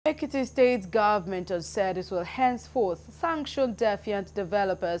Ekiti State government has said it will henceforth sanction defiant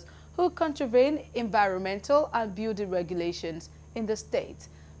developers who contravene environmental and building regulations in the state.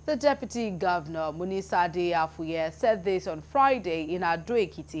 The Deputy Governor, Munisade Afuye, said this on Friday in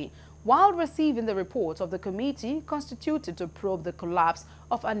Ado-Ekiti while receiving the report of the committee constituted to probe the collapse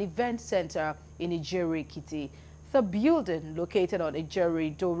of an event center in Ijero-Ekiti. The building, located on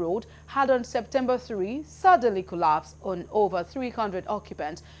Ijero-Ido Road, had on September 3 suddenly collapsed on over 300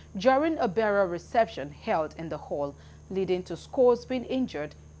 occupants during a burial reception held in the hall, leading to scores being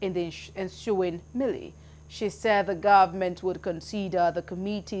injured in the ensuing melee. She said the government would consider the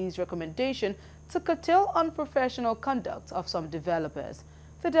committee's recommendation to curtail unprofessional conduct of some developers.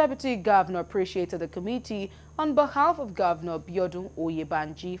 The Deputy Governor appreciated the committee on behalf of Governor Biodun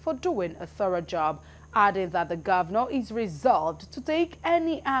Oyebanji for doing a thorough job, adding that the governor is resolved to take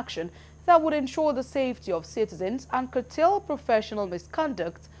any action that would ensure the safety of citizens and curtail professional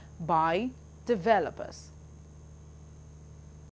misconduct by developers.